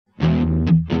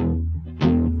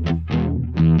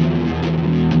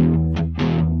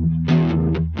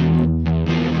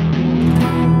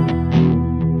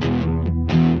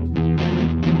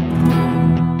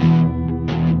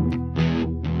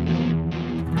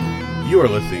You are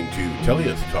listening to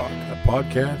Tellius Talk, a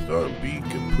podcast on being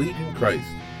complete in Christ,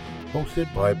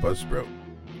 hosted by Buzzsprout.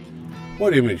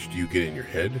 What image do you get in your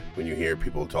head when you hear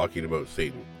people talking about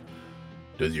Satan?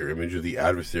 Does your image of the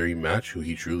adversary match who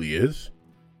he truly is?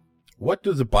 What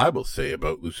does the Bible say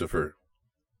about Lucifer?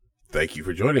 Thank you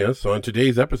for joining us on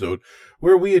today's episode,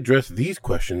 where we address these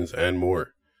questions and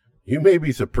more. You may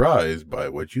be surprised by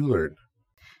what you learn.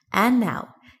 And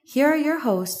now, here are your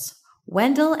hosts,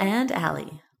 Wendell and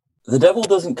Allie. The devil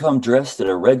doesn't come dressed in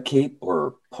a red cape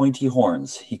or pointy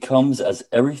horns. He comes as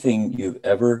everything you've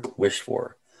ever wished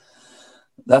for.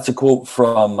 That's a quote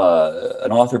from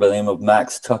an author by the name of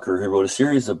Max Tucker, who wrote a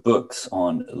series of books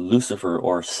on Lucifer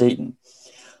or Satan.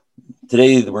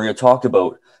 Today, we're going to talk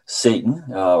about Satan,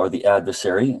 or the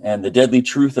adversary, and the deadly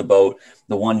truth about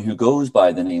the one who goes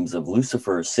by the names of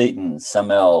Lucifer, Satan,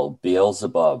 Samael,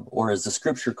 Beelzebub, or as the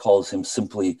scripture calls him,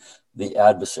 simply the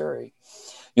adversary.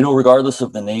 You know, regardless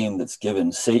of the name that's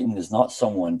given, Satan is not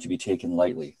someone to be taken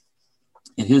lightly.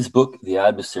 In his book, The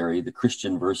Adversary, The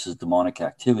Christian versus Demonic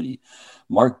Activity,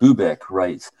 Mark Bubeck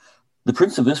writes, "The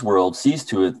prince of this world sees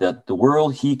to it that the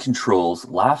world he controls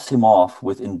laughs him off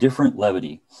with indifferent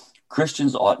levity.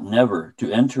 Christians ought never to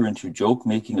enter into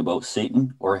joke-making about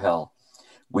Satan or hell.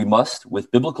 We must, with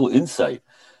biblical insight,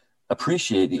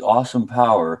 appreciate the awesome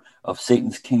power of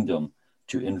Satan's kingdom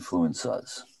to influence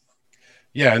us."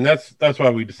 Yeah, and that's why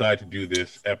we decided to do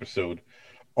this episode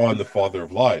on the father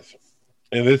of lies.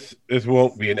 And this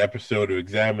won't be an episode of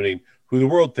examining who the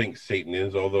world thinks Satan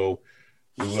is, although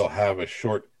we will have a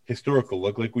short historical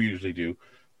look like we usually do.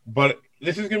 But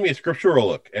this is going to be a scriptural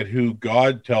look at who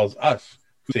God tells us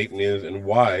who Satan is and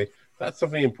why. That's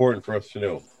something important for us to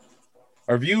know.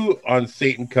 Our view on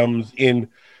Satan comes in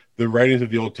the writings of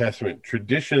the Old Testament.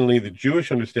 Traditionally, the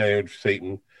Jewish understanding of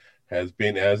Satan has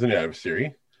been as an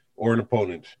adversary or an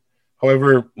opponent.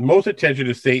 However, most attention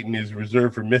to Satan is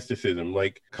reserved for mysticism,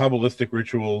 like Kabbalistic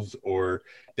rituals, or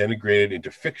denigrated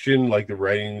into fiction, like the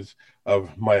writings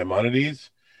of Maimonides.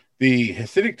 The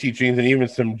Hasidic teachings and even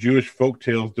some Jewish folk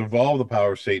tales devolve the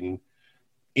power of Satan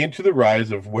into the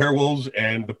rise of werewolves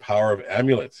and the power of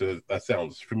amulets. That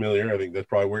sounds familiar. I think that's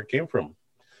probably where it came from.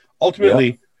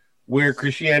 Ultimately, where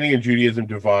Christianity and Judaism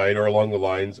divide are along the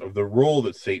lines of the role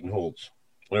that Satan holds.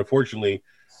 And unfortunately,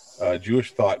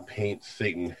 Jewish thought paints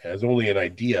Satan as only an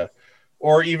idea,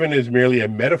 or even as merely a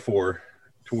metaphor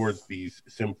towards these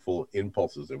sinful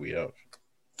impulses that we have.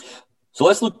 So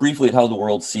let's look briefly at how the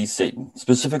world sees Satan,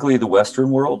 specifically the Western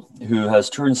world, who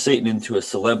has turned Satan into a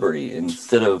celebrity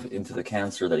instead of into the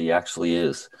cancer that he actually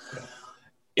is. Yeah.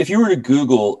 If you were to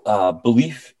Google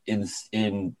belief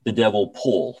in the devil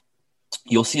poll,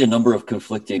 you'll see a number of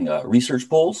conflicting research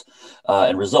polls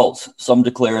and results. Some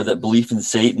declare that belief in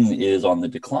Satan is on the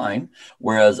decline,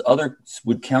 whereas others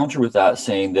would counter with that,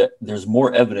 saying that there's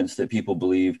more evidence that people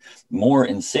believe more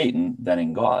in Satan than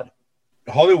in God.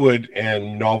 Hollywood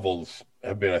and novels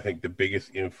have been, I think, the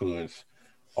biggest influence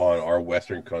on our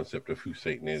Western concept of who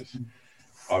Satan is.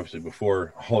 Obviously,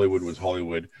 before Hollywood was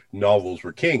Hollywood, novels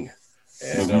were king,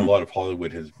 and a lot of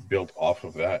Hollywood has built off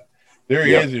of that. There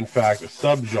is, in fact, a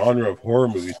subgenre of horror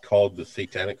movies called the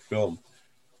satanic film,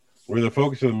 where the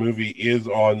focus of the movie is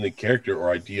on the character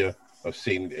or idea of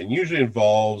Satan, and usually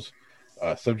involves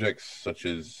subjects such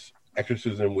as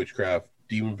exorcism, witchcraft,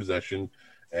 demon possession,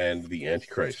 and the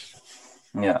Antichrist.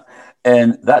 Yeah,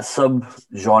 and that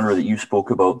subgenre that you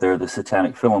spoke about there, the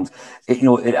satanic films,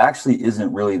 it actually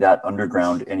isn't really that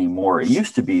underground anymore. It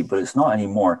used to be, but it's not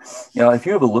anymore. If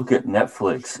you have a look at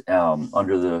Netflix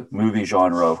under the movie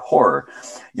genre of horror,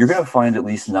 you're going to find at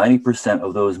least 90%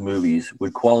 of those movies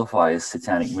would qualify as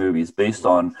satanic movies based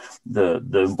on the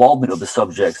involvement of the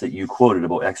subjects that you quoted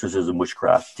about exorcism,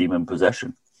 witchcraft, demon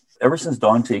possession. Ever since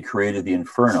Dante created the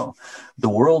Inferno, the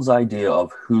world's idea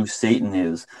of who Satan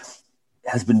is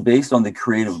has been based on the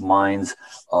creative minds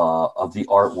of the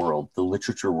art world, the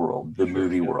literature world, the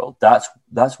movie world.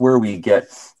 That's where we get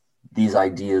these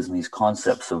ideas and these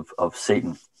concepts of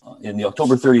Satan. In the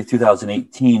October 30th,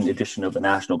 2018 edition of the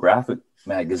National Graphic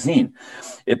magazine,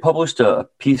 it published a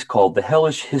piece called "The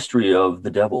Hellish History of the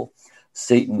Devil,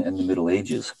 Satan and the Middle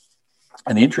Ages."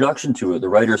 And the introduction to it, the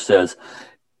writer says,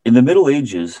 "In the Middle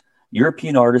Ages,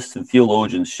 European artists and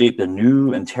theologians shaped a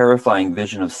new and terrifying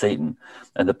vision of Satan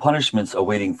and the punishments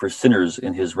awaiting for sinners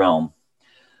in his realm.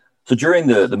 So during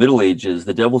the Middle Ages,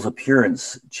 the devil's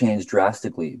appearance changed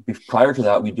drastically. Prior to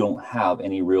that, we don't have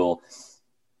any real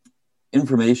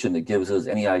information that gives us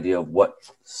any idea of what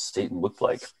Satan looked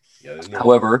like. Yeah,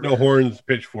 However, no horns,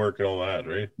 pitchfork, and all that,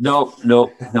 right? No.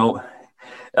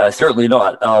 Certainly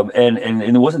not. And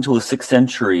it wasn't until the 6th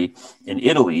century in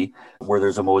Italy where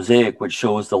there's a mosaic which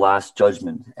shows the Last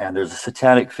Judgment. And there's a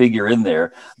satanic figure in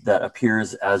there that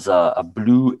appears as a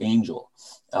blue angel.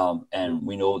 And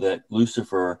we know that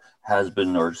Lucifer has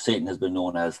been, or Satan has been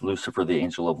known as Lucifer, the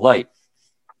angel of light.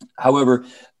 However,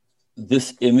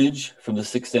 this image from the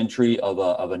 6th century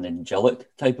of an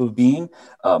angelic type of being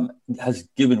has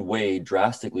given way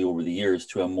drastically over the years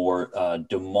to a more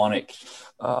demonic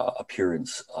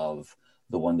appearance of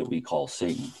the one that we call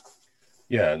Satan.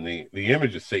 Yeah, and the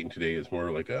image of Satan today is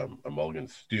more like a mulligan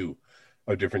stew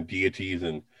of different deities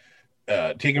and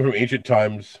taken from ancient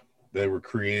times that were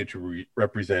created to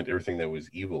represent everything that was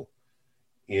evil.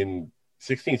 In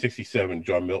 1667,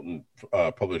 John Milton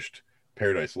published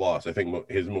Paradise Lost, I think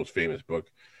his most famous book,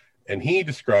 and he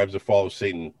describes the fall of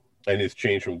Satan and his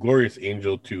change from glorious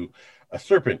angel to a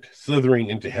serpent slithering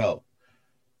into hell.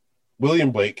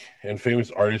 William Blake and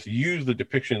famous artists used the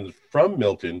depictions from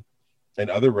Milton and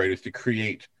other writers to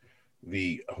create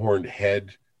the horned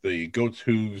head, the goat's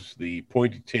hooves, the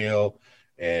pointy tail,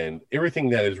 and everything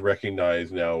that is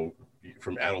recognized now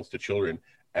from adults to children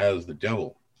as the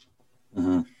devil.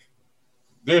 Mm-hmm.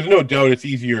 There's no doubt it's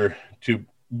easier to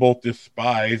both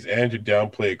despise and to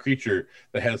downplay a creature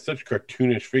that has such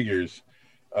cartoonish figures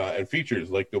and features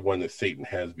like the one that Satan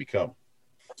has become.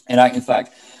 And in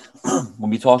fact, when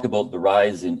we talk about the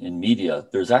rise in media,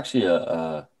 there's actually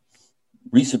a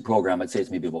recent program, I'd say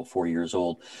it's maybe about 4 years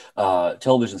old,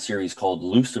 television series called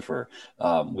Lucifer,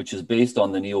 which is based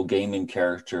on the Neil Gaiman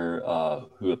character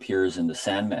who appears in the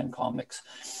Sandman comics.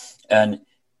 And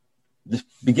the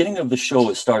beginning of the show,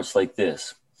 it starts like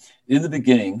this. In the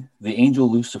beginning, the angel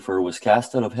Lucifer was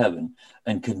cast out of heaven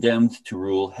and condemned to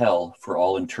rule hell for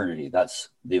all eternity. That's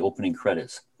the opening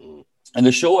credits. And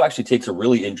the show actually takes a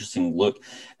really interesting look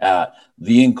at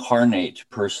the incarnate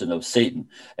person of Satan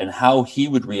and how he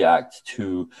would react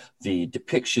to the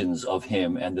depictions of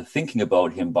him and the thinking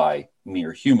about him by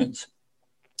mere humans.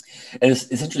 And it's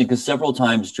interesting because several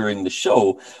times during the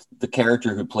show, the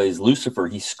character who plays Lucifer,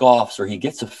 he scoffs or he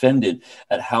gets offended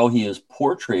at how he is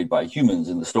portrayed by humans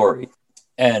in the story.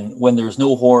 And when there's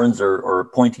no horns or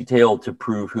pointy tail to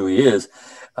prove who he is,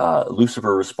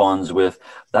 Lucifer responds with,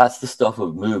 "That's the stuff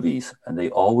of movies, and they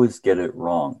always get it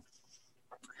wrong."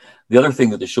 The other thing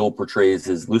that the show portrays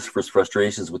is Lucifer's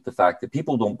frustrations with the fact that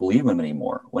people don't believe him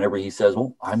anymore. Whenever he says,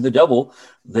 "Well, I'm the devil,"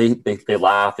 they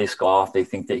laugh, they scoff, they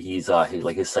think that he's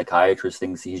like his psychiatrist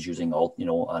thinks he's using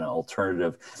an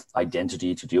alternative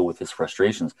identity to deal with his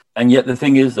frustrations. And yet the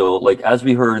thing is, though, like as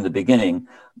we heard in the beginning,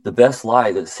 the best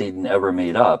lie that Satan ever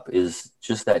made up is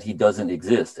just that he doesn't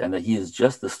exist and that he is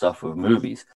just the stuff of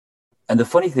movies. And the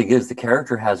funny thing is, the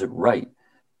character has it right.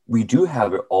 We do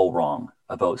have it all wrong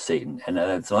about Satan. And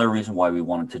that's another reason why we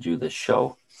wanted to do this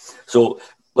show. So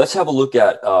let's have a look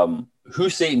at who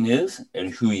Satan is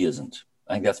and who he isn't.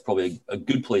 I think that's probably a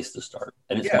good place to start.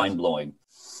 And it's mind-blowing.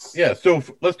 Yeah, so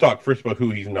let's talk first about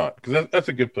who he's not, because that's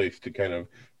a good place to kind of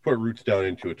put roots down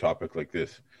into a topic like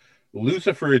this.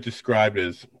 Lucifer is described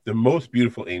as the most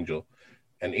beautiful angel,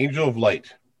 an angel of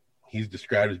light. He's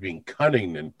described as being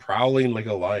cunning and prowling like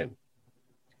a lion.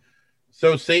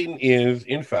 So Satan is,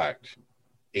 in fact,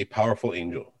 a powerful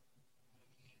angel.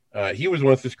 He was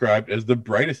once described as the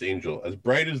brightest angel, as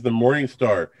bright as the morning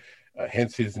star,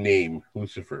 hence his name,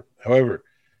 Lucifer. However,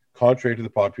 contrary to the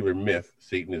popular myth,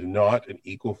 Satan is not an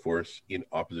equal force in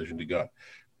opposition to God.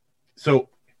 So,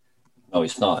 no,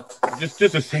 he's not. Just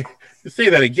to say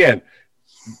that again,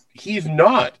 he's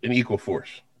not an equal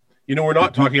force. You know, we're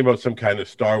not talking about some kind of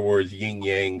Star Wars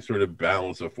yin-yang sort of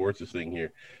balance of forces thing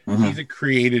here. Mm-hmm. He's a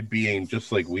created being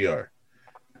just like we are.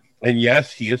 And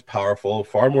yes, he is powerful,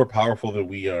 far more powerful than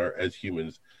we are as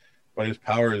humans, but his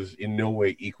power is in no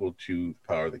way equal to the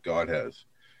power that God has.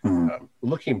 Mm-hmm.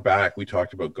 Looking back, we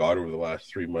talked about God over the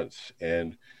last 3 months,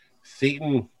 and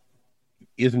Satan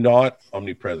is not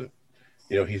omnipresent.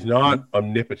 You know, he's not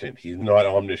omnipotent. He's not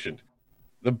omniscient.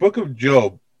 The book of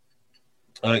Job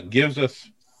gives us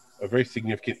a very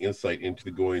significant insight into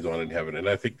the goings on in heaven. And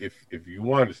I think if you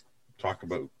want to talk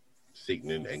about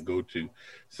Satan and go to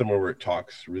somewhere where it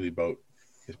talks really about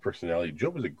his personality,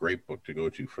 Job is a great book to go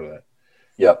to for that.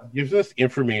 Yeah. It gives us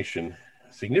information,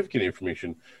 significant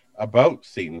information about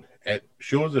Satan. It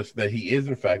shows us that he is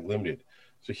in fact limited.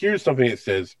 So here's something it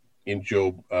says in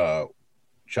Job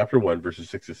chapter 1, verses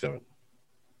 6 to 7.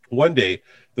 One day,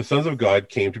 the sons of God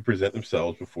came to present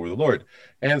themselves before the Lord,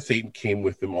 and Satan came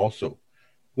with them also.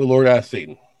 The Lord asked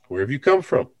Satan, "Where have you come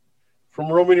from?" "From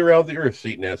roaming around the earth,"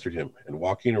 Satan answered him, "and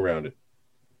walking around it."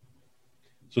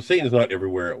 So Satan is not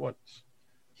everywhere at once.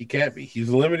 He can't be. He's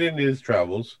limited in his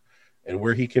travels and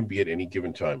where he can be at any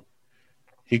given time.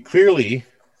 He clearly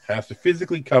has to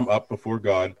physically come up before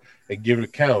God and give an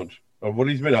account of what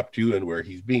he's been up to and where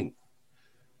he's been.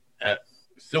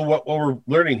 So what we're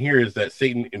learning here is that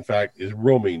Satan, in fact, is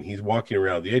roaming. He's walking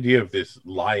around. The idea of this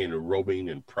lion roaming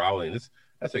and prowling,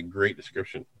 that's a great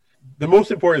description. The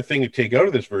most important thing to take out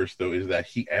of this verse, though, is that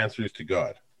he answers to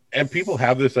God. And people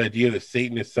have this idea that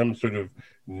Satan is some sort of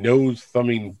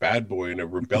nose-thumbing bad boy and a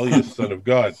rebellious son of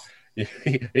God.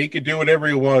 He can do whatever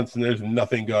he wants, and there's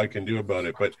nothing God can do about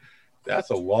it. But that's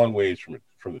a long ways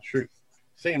from the truth.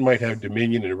 Satan might have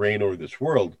dominion and reign over this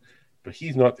world, but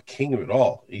he's not the king of it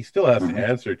all. He still has to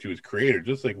answer to his creator,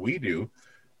 just like we do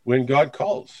when God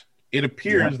calls. It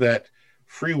appears that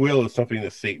free will is something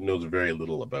that Satan knows very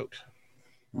little about.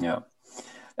 Yeah.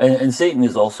 And Satan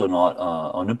is also not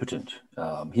omnipotent.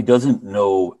 He doesn't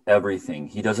know everything.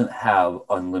 He doesn't have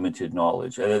unlimited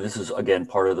knowledge. And this is, again,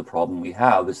 part of the problem we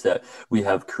have, is that we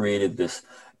have created this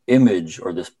image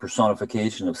or this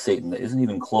personification of Satan that isn't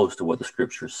even close to what the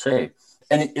scriptures say.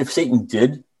 And if Satan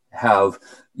did have,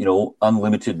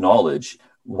 unlimited knowledge,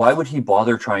 why would he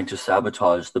bother trying to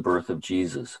sabotage the birth of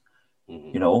Jesus?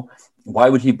 Why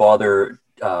would he bother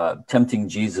tempting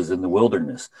Jesus in the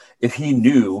wilderness if he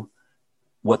knew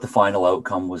what the final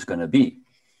outcome was going to be,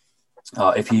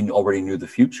 if he already knew the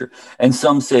future? And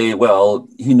some say, well,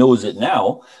 he knows it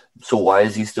now, so why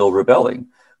is he still rebelling?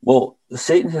 Well,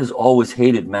 Satan has always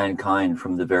hated mankind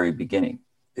from the very beginning.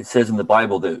 It says in the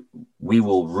Bible that we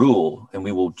will rule and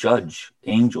we will judge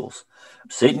angels.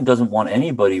 Satan doesn't want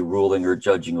anybody ruling or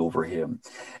judging over him.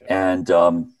 And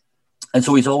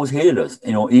so he's always hated us.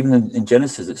 Even in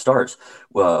Genesis, it starts,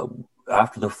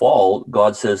 after the fall,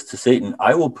 God says to Satan,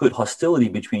 I will put hostility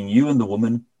between you and the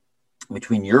woman,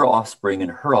 between your offspring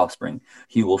and her offspring.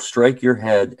 He will strike your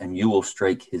head and you will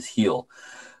strike his heel.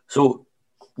 So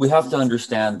we have to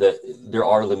understand that there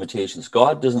are limitations.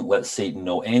 God doesn't let Satan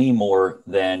know any more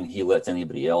than he lets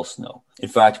anybody else know. In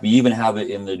fact, we even have it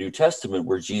in the New Testament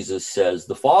where Jesus says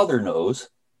the Father knows,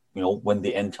 when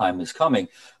the end time is coming,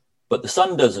 but the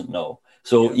Son doesn't know.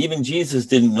 So even Jesus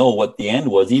didn't know what the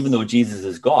end was, even though Jesus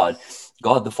is God.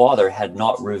 God the Father had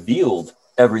not revealed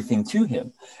everything to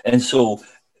him. And so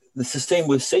it's the same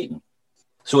with Satan.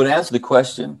 So to answer the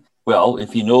question, well,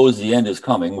 if he knows the end is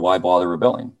coming, why bother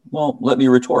rebelling? Well, let me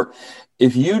retort.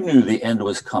 If you knew the end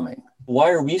was coming, why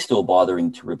are we still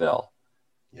bothering to rebel?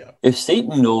 Yeah. If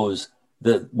Satan knows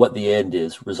what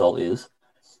the result is,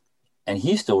 and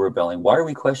he's still rebelling, why are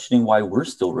we questioning why we're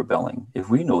still rebelling if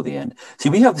we know the end? See,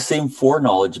 we have the same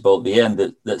foreknowledge about the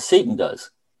end that Satan does.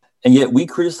 And yet we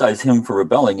criticize him for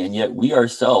rebelling, and yet we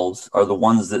ourselves are the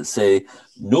ones that say,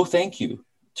 no thank you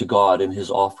to God and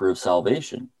his offer of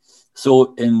salvation.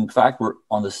 So, in fact, we're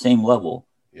on the same level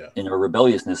in our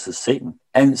rebelliousness as Satan.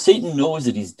 And Satan knows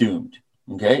that he's doomed,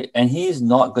 okay? And he's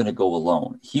not going to go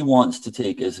alone. He wants to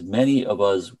take as many of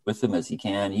us with him as he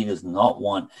can. He does not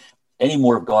want any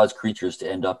more of God's creatures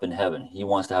to end up in heaven. He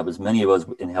wants to have as many of us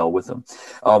in hell with him.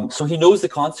 So he knows the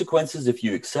consequences if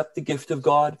you accept the gift of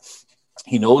God.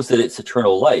 He knows that it's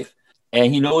eternal life.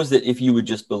 And he knows that if you would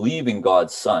just believe in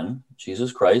God's Son,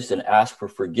 Jesus Christ, and ask for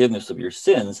forgiveness of your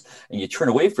sins, and you turn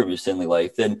away from your sinly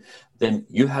life, then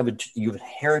you've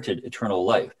inherited eternal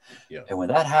life. Yeah. And when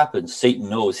that happens, Satan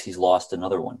knows he's lost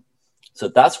another one. So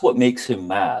that's what makes him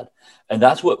mad. And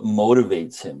that's what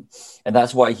motivates him. And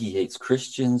that's why he hates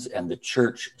Christians and the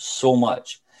church so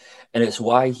much. And it's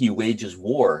why he wages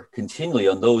war continually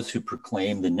on those who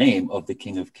proclaim the name of the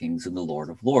King of Kings and the Lord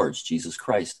of Lords, Jesus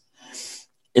Christ.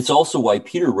 It's also why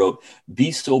Peter wrote,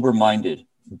 be sober-minded,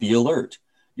 be alert.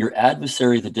 Your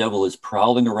adversary, the devil, is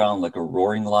prowling around like a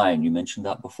roaring lion. You mentioned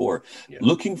that before. Yeah.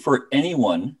 Looking for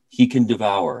anyone he can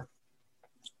devour.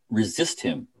 Resist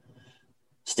him.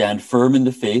 Stand firm in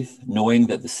the faith, knowing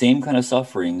that the same kind of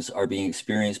sufferings are being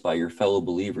experienced by your fellow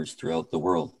believers throughout the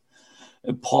world.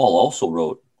 And Paul also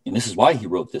wrote, and this is why he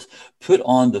wrote this, put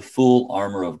on the full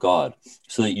armor of God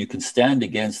so that you can stand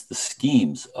against the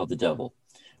schemes of the devil.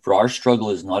 For our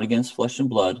struggle is not against flesh and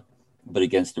blood, but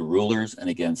against the rulers and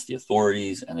against the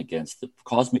authorities and against the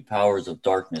cosmic powers of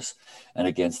darkness and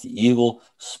against the evil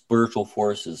spiritual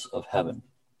forces of heaven.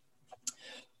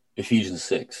 Ephesians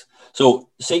 6. So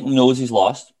Satan knows he's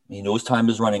lost. He knows time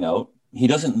is running out. He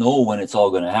doesn't know when it's all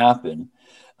going to happen.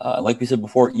 Like we said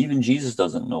before, even Jesus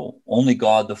doesn't know. Only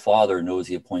God the Father knows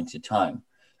the appointed time.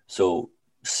 So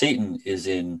Satan he's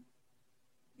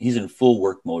in full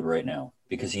work mode right now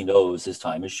because he knows his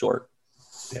time is short.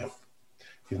 Yeah.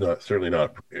 He's certainly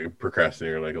not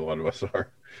procrastinating like a lot of us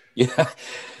are. Yeah.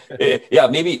 Yeah.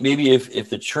 Maybe if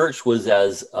the church was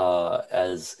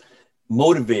as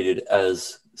motivated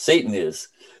as Satan is,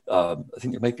 I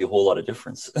think there might be a whole lot of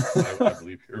difference. I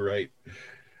believe you're right.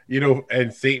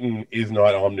 And Satan is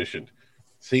not omniscient.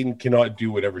 Satan cannot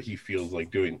do whatever he feels like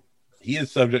doing. He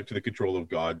is subject to the control of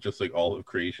God, just like all of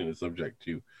creation is subject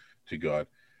to God.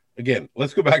 Again,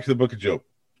 let's go back to the book of Job.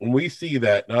 When we see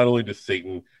that not only does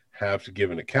Satan have to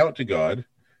give an account to God,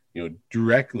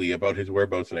 directly about his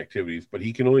whereabouts and activities, but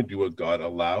he can only do what God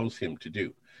allows him to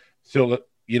do. So,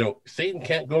 Satan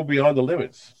can't go beyond the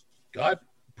limits. God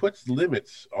puts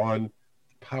limits on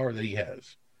the power that he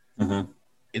has. Mm-hmm.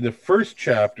 In the first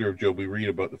chapter of Job, we read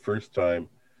about the first time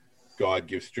God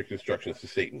gives strict instructions to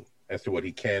Satan as to what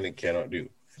he can and cannot do.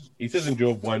 He says in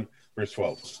Job 1, verse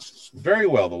 12, "Very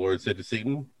well, the Lord said to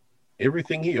Satan,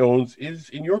 everything he owns is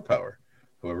in your power.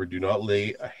 However, do not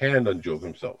lay a hand on Job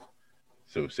himself."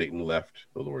 So Satan left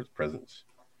the Lord's presence.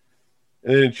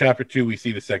 And then in chapter 2, we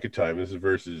see the second time. This is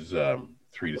verses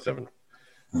 3 to 7.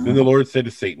 Mm-hmm. Then the Lord said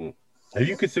to Satan, "Have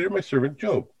you considered my servant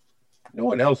Job? No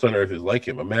one else on earth is like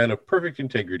him, a man of perfect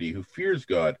integrity who fears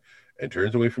God and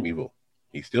turns away from evil.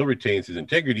 He still retains his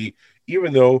integrity,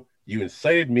 even though you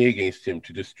incited me against him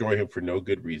to destroy him for no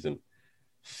good reason."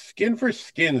 "Skin for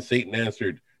skin," Satan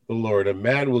answered the Lord. "A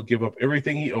man will give up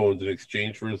everything he owns in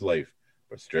exchange for his life.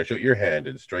 But stretch out your hand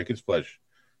and strike his flesh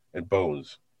and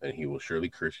bones, and he will surely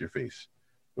curse your face."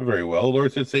 "Very well, the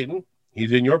Lord," said Satan.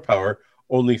 "He's in your power.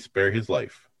 Only spare his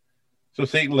life." So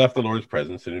Satan left the Lord's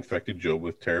presence and infected Job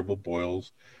with terrible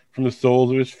boils from the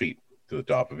soles of his feet to the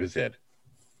top of his head.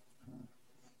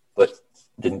 But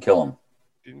didn't kill him.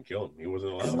 Didn't kill him. He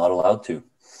wasn't allowed. He's not allowed to.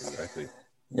 Exactly.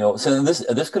 So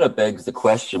this kind of begs the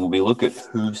question when we look at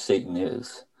who Satan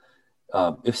is.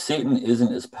 If Satan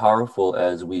isn't as powerful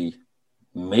as we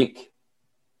believe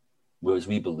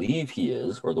he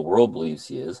is, or the world believes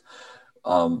he is,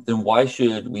 then why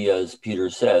should we, as Peter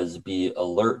says, be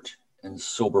alert and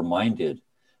sober-minded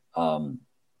and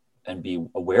be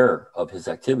aware of his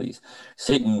activities?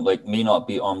 Satan may not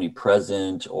be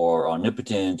omnipresent or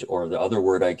omnipotent or the other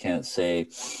word I can't say,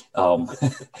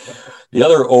 the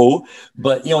other O,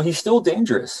 but he's still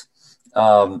dangerous.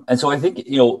 And so I think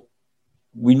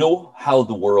we know how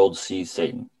the world sees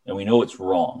Satan, and we know it's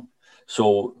wrong.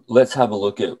 So let's have a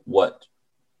look at what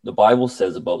the Bible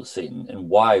says about Satan and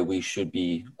why we should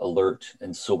be alert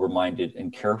and sober-minded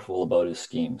and careful about his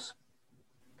schemes.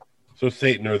 So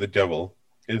Satan, or the devil,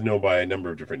 is known by a number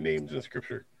of different names in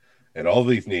Scripture. And all of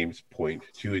these names point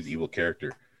to his evil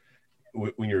character.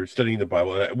 When you're studying the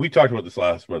Bible, we talked about this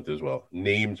last month as well.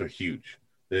 Names are huge.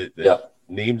 The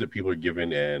names that people are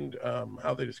given and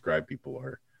how they describe people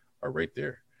are right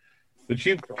there. The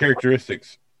chief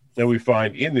characteristics that we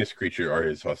find in this creature are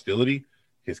his hostility,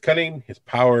 his cunning, his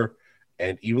power,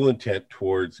 and evil intent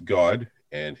towards God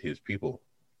and his people.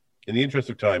 In the interest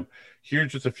of time,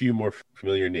 here's just a few more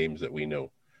familiar names that we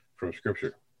know from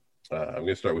Scripture. I'm going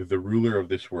to start with the ruler of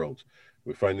this world.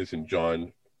 We find this in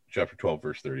John chapter 12,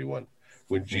 verse 31.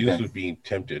 When Jesus was being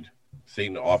tempted,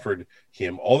 Satan offered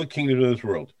him all the kingdoms of this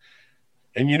world.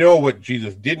 And you know what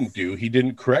Jesus didn't do? He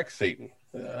didn't correct Satan.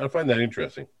 I find that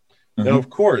interesting. Mm-hmm. Now, of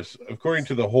course, according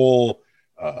to the whole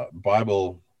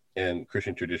Bible and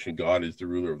Christian tradition, God is the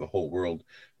ruler of the whole world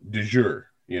de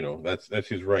jure. That's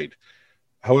his right.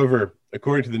 However,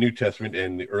 according to the New Testament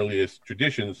and the earliest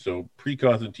traditions, so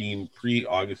pre-Constantine,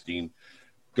 pre-Augustine,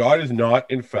 God is not,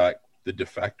 in fact, the de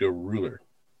facto ruler,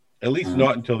 at least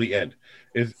not until the end.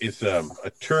 It's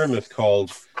a term that's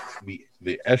called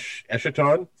the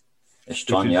eschaton.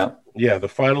 Eschaton, yeah. Yeah, the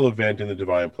final event in the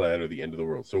divine plan or the end of the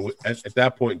world. So at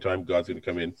that point in time, God's going to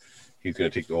come in. He's going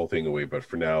to take the whole thing away. But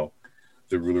for now,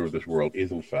 the ruler of this world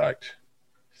is, in fact,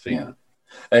 Satan. Yeah.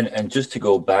 And just to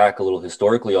go back a little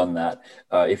historically on that,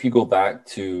 if you go back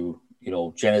to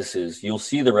Genesis, you'll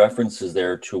see the references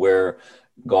there to where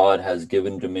God has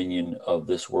given dominion of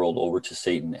this world over to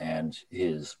Satan and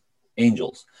his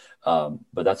angels.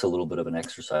 But that's a little bit of an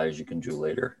exercise you can do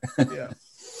later. Yeah.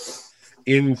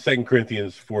 In 2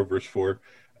 Corinthians 4, verse 4,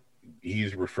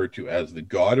 he's referred to as the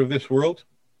God of this world,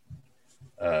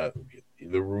 the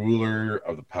ruler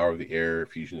of the power of the air,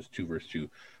 Ephesians 2, verse 2.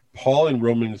 Paul in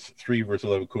Romans 3, verse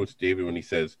 11 quotes David when he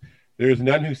says, "There is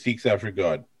none who seeks after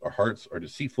God. Our hearts are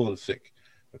deceitful and sick,"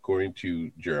 according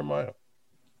to Jeremiah.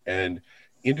 And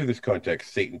into this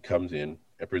context, Satan comes in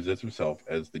and presents himself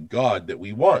as the God that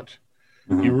we want.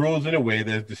 Mm-hmm. He rules in a way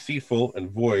that is deceitful and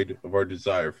void of our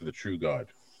desire for the true God.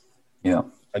 Yeah.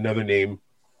 Another name,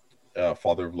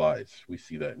 father of lies. We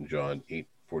see that in John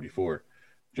 8:44.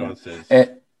 John says,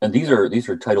 and these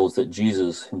are titles that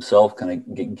Jesus himself kind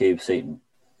of gave Satan.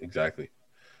 Exactly.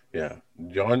 Yeah.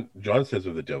 John says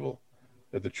of the devil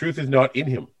that the truth is not in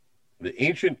him. The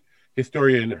ancient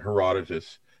historian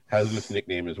Herodotus has this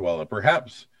nickname as well, and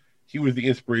perhaps he was the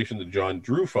inspiration that John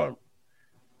drew from.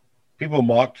 People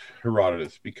mocked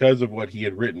Herodotus because of what he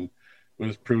had written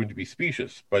was proven to be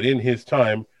specious. But in his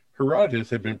time,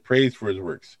 Herodotus had been praised for his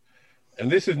works.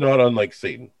 And this is not unlike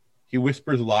Satan. He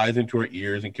whispers lies into our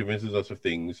ears and convinces us of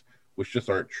things which just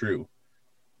aren't true.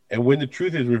 And when the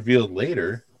truth is revealed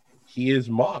later, he is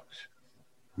mocked.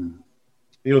 You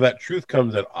know, that truth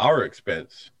comes at our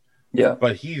expense. Yeah.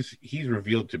 But he's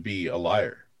revealed to be a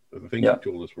liar. The things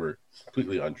he told us were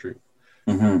completely untrue.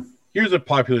 Mm-hmm. Here's a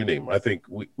popular name. I think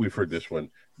we've heard this one.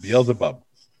 Beelzebub,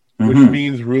 which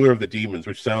means ruler of the demons,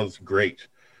 which sounds great.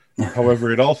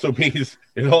 However, it also means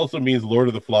Lord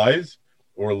of the Flies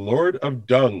or Lord of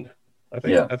Dung. I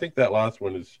think that last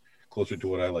one is closer to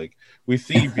what I like. We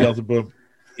see Beelzebub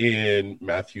in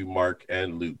Matthew, Mark,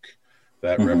 and Luke.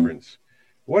 That reference.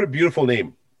 What a beautiful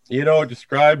name. You know, it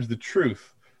describes the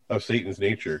truth of Satan's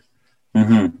nature.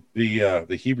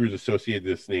 The Hebrews associated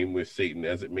this name with Satan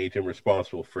as it made him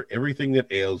responsible for everything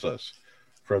that ails us,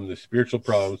 from the spiritual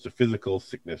problems to physical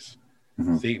sickness.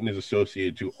 Satan is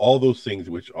associated to all those things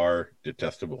which are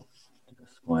detestable.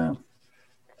 Wow.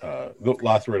 The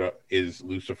last word is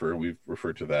Lucifer. We've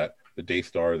referred to that. The day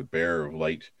star, the bearer of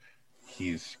light.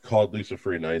 He's called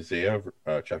Lucifer in Isaiah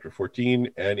chapter 14,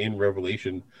 and in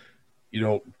Revelation. You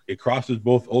know, it crosses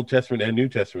both Old Testament and New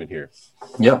Testament here.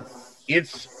 Yeah.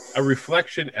 It's a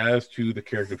reflection as to the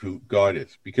character of who God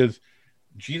is, because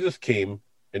Jesus came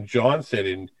and John said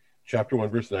in chapter 1,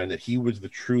 verse 9, that he was the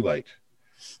true light.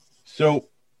 So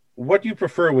what do you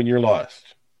prefer when you're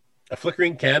lost? A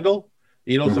flickering candle?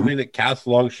 You know, something that casts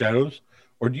long shadows?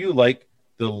 Or do you like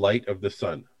the light of the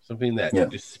sun? Something that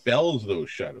dispels those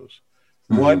shadows?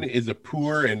 One is a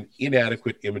poor and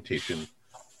inadequate imitation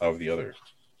of the other.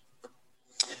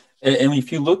 And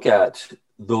if you look at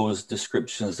those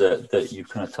descriptions that you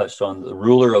kind of touched on, the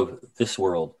ruler of this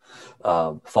world,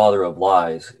 father of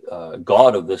lies,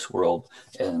 God of this world,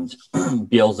 and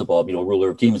Beelzebub, you know,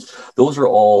 ruler of demons, those are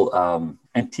all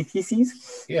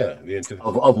antitheses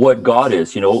of what God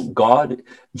is. You know, God,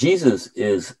 Jesus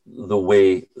is the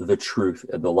way, the truth,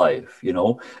 and the life, you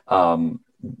know.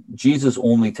 Jesus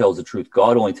only tells the truth.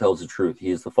 God only tells the truth.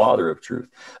 He is the Father of truth.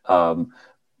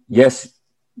 Yes,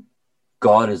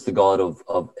 God is the God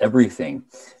of everything.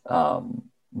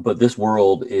 But this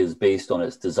world is based on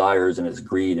its desires and its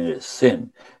greed and its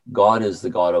sin. God is the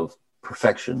God of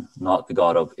perfection, not the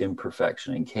God of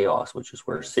imperfection and chaos, which is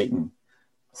where Satan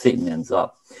ends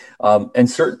up. And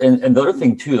the other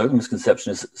thing too, the other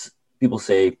misconception is people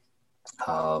say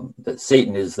that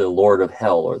Satan is the Lord of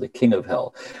hell or the king of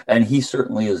hell, and he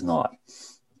certainly is not.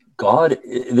 God,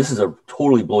 this is a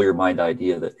totally blow your mind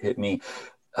idea that hit me.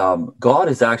 God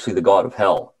is actually the God of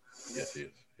hell. Yes, he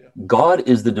is. Yeah. God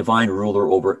is the divine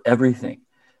ruler over everything.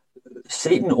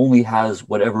 Satan only has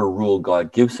whatever rule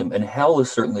God gives him, and hell is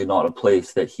certainly not a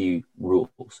place that he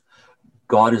rules.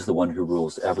 God is the one who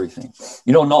rules everything.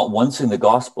 You know, not once in the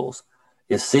Gospels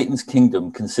is Satan's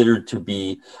kingdom considered to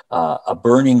be a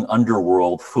burning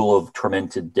underworld full of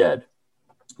tormented dead,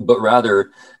 but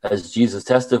rather, as Jesus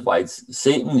testified,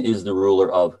 Satan is the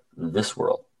ruler of this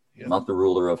world, not the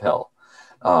ruler of hell.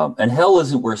 And hell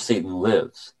isn't where Satan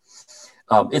lives.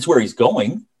 It's where he's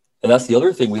going. And that's the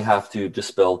other thing we have to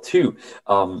dispel too.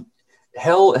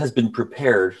 Hell has been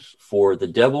prepared for the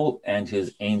devil and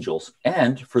his angels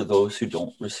and for those who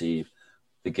don't receive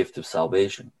the gift of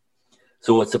salvation.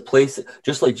 So it's a place,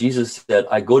 just like Jesus said,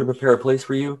 I go to prepare a place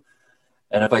for you.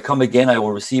 And if I come again, I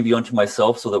will receive you unto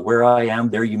myself, so that where I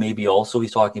am, there you may be also.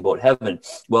 He's talking about heaven.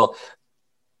 Well,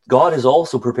 God is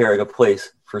also preparing a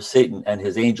place for Satan and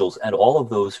his angels and all of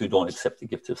those who don't accept the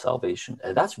gift of salvation.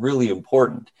 And that's really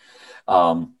important.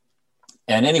 And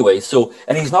anyway,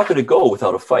 and he's not going to go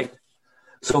without a fight.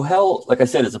 So hell, like I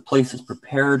said, is a place that's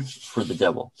prepared for the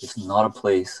devil. It's not a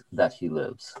place that he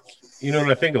lives. You know,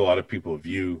 and I think a lot of people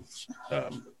view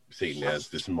Satan as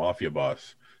this mafia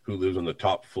boss who lives on the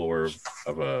top floor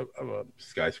of a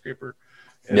skyscraper.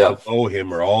 And below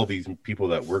him are all these people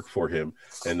that work for him.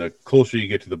 And the closer you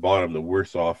get to the bottom, the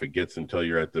worse off it gets until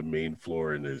you're at the main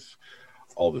floor and there's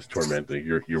all this torment.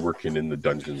 You're working in the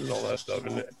dungeons and all that stuff.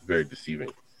 And it's very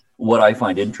deceiving. What I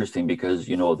find interesting, because,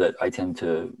 you know, that I tend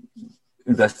to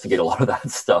investigate a lot of that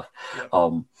stuff.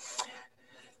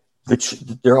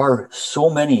 There are so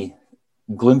many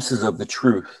glimpses of the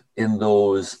truth in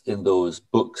those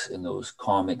books, in those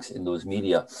comics, in those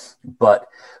media. But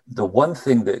the one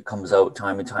thing that comes out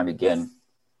time and time again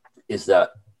is that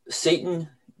Satan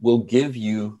will give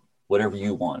you whatever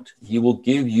you want. He will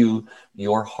give you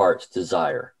your heart's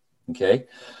desire. Okay?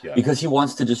 Yeah. Because he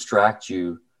wants to distract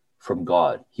you from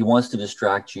God. He wants to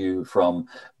distract you from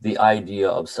the idea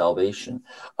of salvation.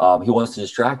 He wants to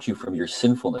distract you from your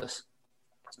sinfulness.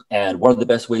 And one of the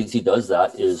best ways he does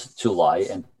that is to lie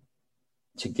and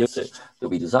to give it that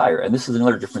we desire. And this is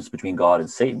another difference between God and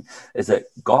Satan, is that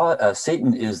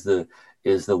Satan is the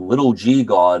little g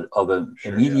god of an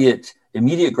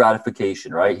immediate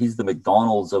gratification, right? He's the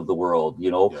McDonald's of the world,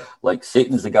 like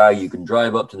Satan's the guy you can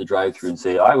drive up to the drive-through and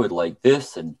say, I would like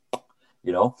this, and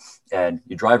and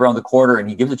you drive around the corner and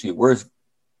he gives it to you. Whereas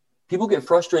people get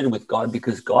frustrated with God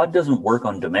because God doesn't work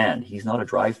on demand. He's not a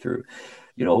drive-through.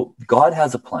 God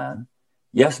has a plan.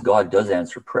 Yes, God does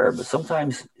answer prayer, but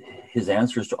sometimes his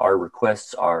answers to our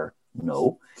requests are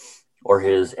no, or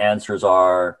his answers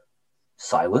are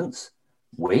silence,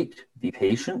 wait, be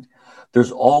patient.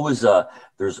 There's always a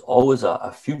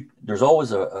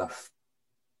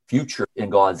future in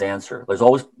God's answer. There's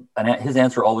always his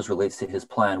answer always relates to his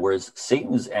plan, whereas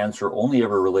Satan's answer only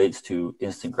ever relates to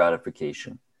instant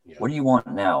gratification. Yeah. What do you want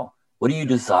now? What do you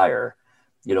desire?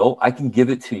 I can give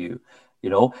it to you.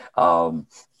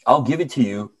 I'll give it to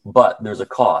you, but there's a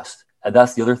cost. And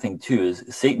that's the other thing too, is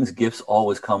Satan's gifts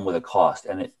always come with a cost,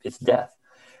 and it's death.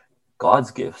 God's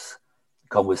gifts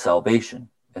come with salvation,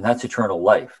 and that's eternal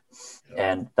life.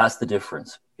 Yeah. And that's the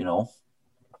difference,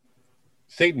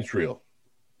 Satan's real.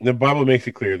 The Bible makes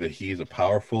it clear that he is a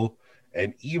powerful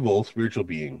and evil spiritual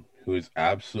being who is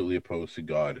absolutely opposed to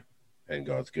God and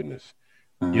God's goodness.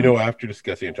 Mm-hmm. After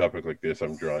discussing a topic like this,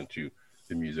 I'm drawn to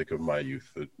the music of my youth,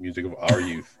 the music of our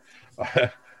youth.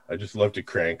 I just love to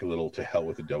crank a little To Hell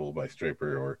with the Devil by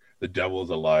Striper, or The Devil is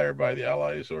a Liar by the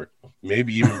Allies, or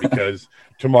maybe even because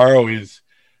tomorrow is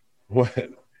one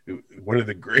of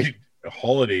the great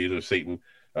holidays of Satan,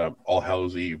 All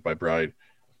Hallows Eve by Bride.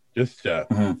 Just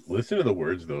listen to the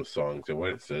words of those songs and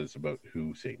what it says about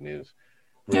who Satan is.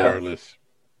 Regardless,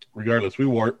 we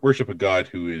worship a God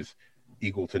who is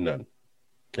equal to none,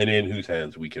 and in whose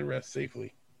hands we can rest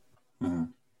safely. Mm-hmm.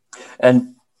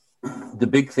 And the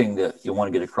big thing that you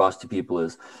want to get across to people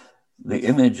is the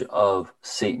image of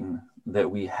Satan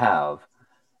that we have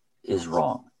is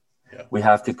wrong. Yeah. We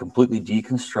have to completely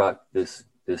deconstruct this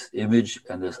image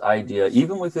and this idea,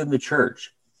 even within the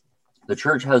church. The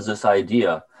church has this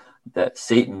idea that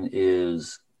Satan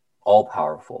is all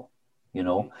powerful,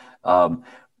 but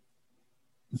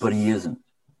he isn't.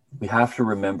 We have to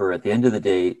remember at the end of the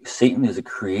day, Satan is a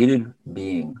created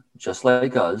being just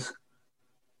like us.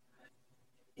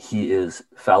 He is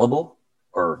fallible,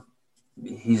 or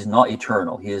he's not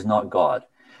eternal. He is not God.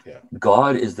 Yeah.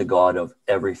 God is the God of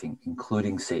everything,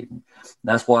 including Satan.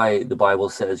 That's why the Bible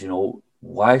says,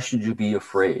 why should you be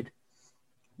afraid?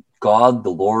 God, the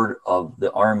Lord of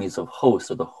the armies of hosts,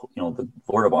 the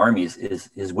Lord of armies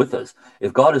is with us.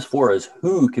 If God is for us,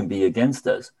 who can be against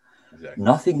us? Exactly.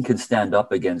 Nothing can stand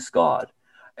up against God.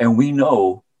 And we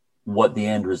know what the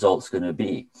end result's going to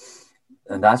be.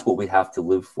 And that's what we have to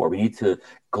live for. We need to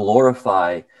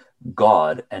glorify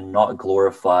God and not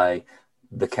glorify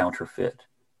the counterfeit,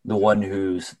 the one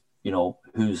who's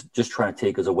just trying to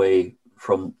take us away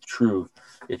from true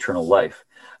eternal life.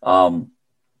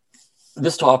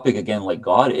 This topic, again, like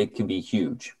God, it can be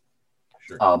huge,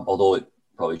 sure. Although it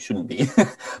probably shouldn't be,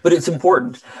 but it's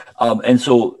important. And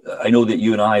so I know that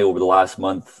you and I over the last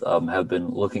month have been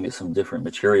looking at some different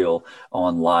material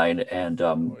online, and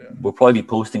we'll probably be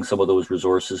posting some of those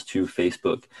resources to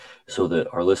Facebook so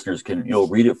that our listeners can,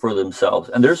 read it for themselves.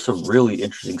 And there's some really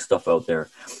interesting stuff out there.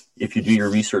 If you do your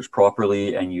research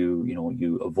properly and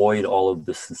you avoid all of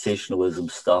the sensationalism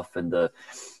stuff and the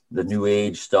new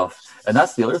age stuff. And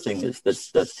that's the other thing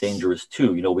that's dangerous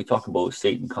too. We talk about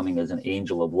Satan coming as an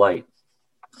angel of light.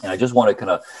 And I just want to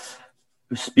kind of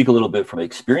speak a little bit from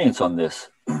experience on this.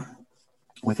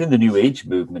 Within the New Age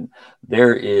movement,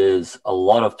 there is a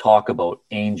lot of talk about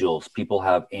angels. People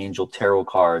have angel tarot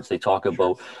cards. They talk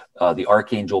about the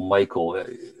Archangel Michael.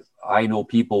 I know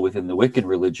people within the Wiccan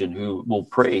religion who will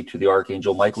pray to the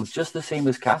Archangel Michael just the same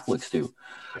as Catholics do.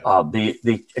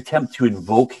 They attempt to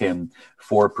invoke him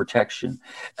for protection.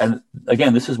 And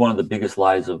again, this is one of the biggest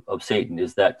lies of Satan,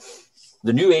 is that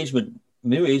the New Age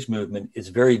movement is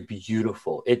very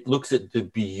beautiful. It looks at the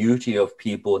beauty of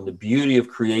people and the beauty of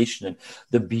creation and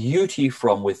the beauty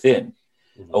from within.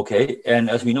 Mm-hmm. Okay.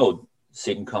 And as we know,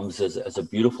 Satan comes as a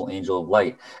beautiful angel of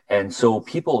light. And so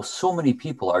so many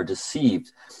people are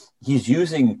deceived. He's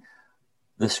using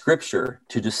the scripture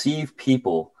to deceive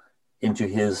people into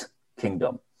his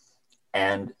kingdom.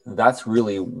 And that's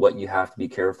really what you have to be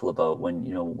careful about when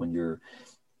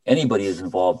anybody is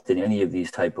involved in any of these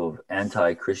type of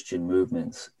anti-Christian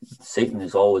movements. Satan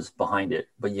is always behind it,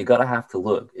 but you got to have to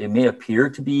look. It may appear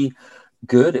to be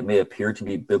good. It may appear to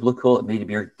be biblical. It may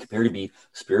appear to be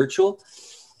spiritual,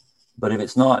 but if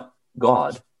it's not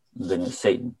God, then it's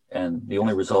Satan. And the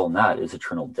only result in that is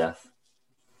eternal death.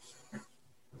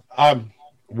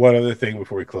 One other thing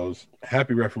before we close.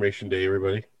 Happy Reformation Day,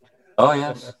 everybody. Oh,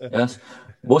 yes. Yes.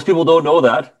 Most people don't know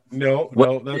that. No.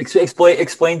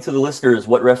 Explain to the listeners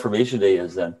what Reformation Day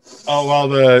is then. Oh,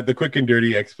 well, the quick and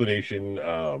dirty explanation.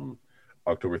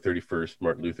 October 31st,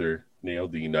 Martin Luther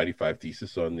nailed the 95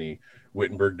 Thesis on the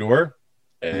Wittenberg door.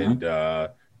 And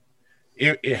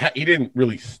he didn't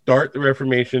really start the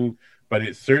Reformation, but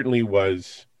it certainly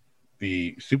was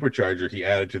the supercharger he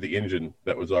added to the engine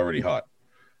that was already hot.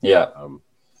 Yeah.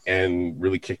 And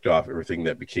really kicked off everything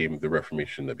that became the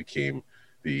Reformation, that became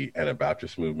the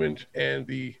Anabaptist movement and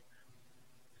the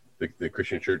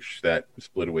Christian church that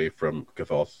split away from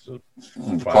Catholicism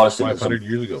 500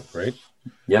 years ago, right?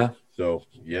 Yeah. So,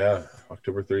 yeah,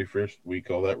 October 31st, we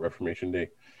call that Reformation Day.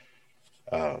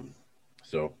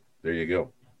 So, there you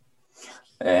go.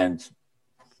 And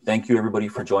thank you, everybody,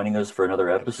 for joining us for another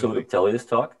episode of Tellius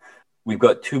Talk. We've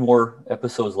got 2 more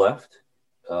episodes left,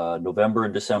 November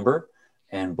and December.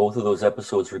 And both of those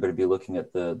episodes, we're going to be looking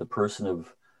at the person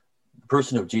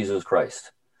of Jesus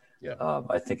Christ. Yeah,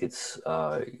 I think it's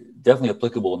definitely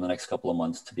applicable in the next couple of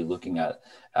months to be looking at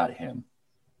him.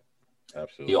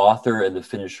 Absolutely, the author and the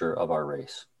finisher of our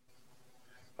race.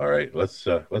 All right, let's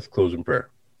close in prayer.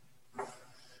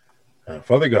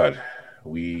 Father God,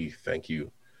 we thank you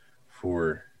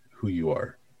for who you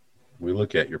are. We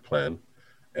look at your plan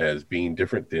as being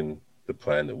different than the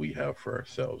plan that we have for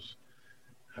ourselves.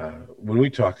 When we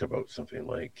talk about something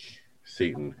like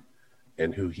Satan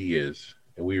and who he is,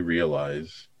 and we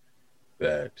realize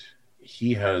that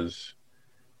he has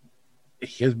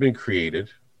been created,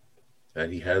 that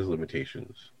he has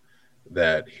limitations,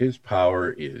 that his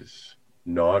power is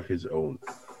not his own,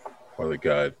 Father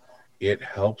God, it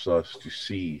helps us to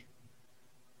see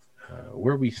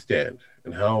where we stand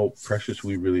and how precious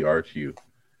we really are to you.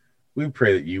 We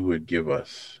pray that you would give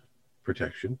us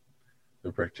protection,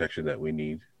 the protection that we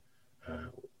need.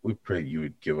 We pray you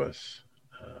would give us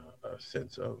a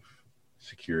sense of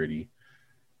security.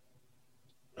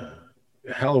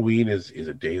 Halloween is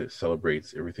a day that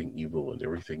celebrates everything evil and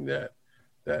everything that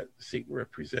Satan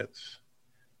represents.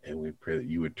 And we pray that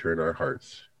you would turn our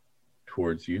hearts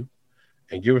towards you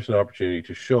and give us an opportunity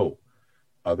to show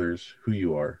others who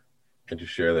you are and to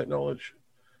share that knowledge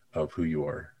of who you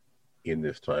are in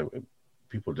this time.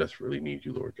 People desperately need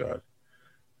you, Lord God.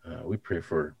 We pray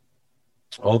for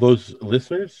all those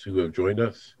listeners who have joined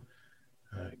us.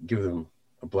 Give them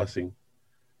a blessing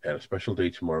and a special day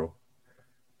tomorrow,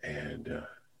 and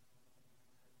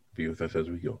be with us as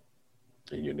we go.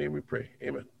 In your name we pray.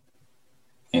 Amen.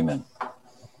 Amen.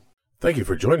 Thank you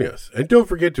for joining us. And don't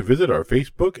forget to visit our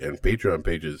Facebook and Patreon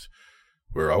pages.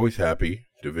 We're always happy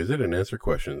to visit and answer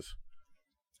questions.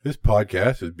 This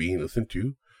podcast is being listened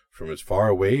to from as far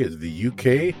away as the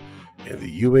UK and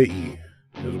the UAE,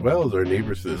 as well as our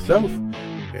neighbors to the south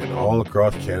and all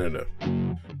across Canada.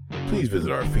 Please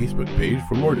visit our Facebook page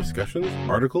for more discussions,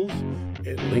 articles,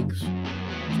 and links.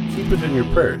 Keep us in your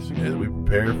prayers as we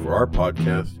prepare for our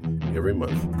podcast every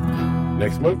month.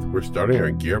 Next month, we're starting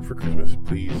our Gear Up for Christmas.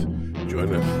 Please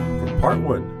join us for part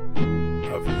 1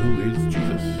 of Who is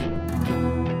Jesus?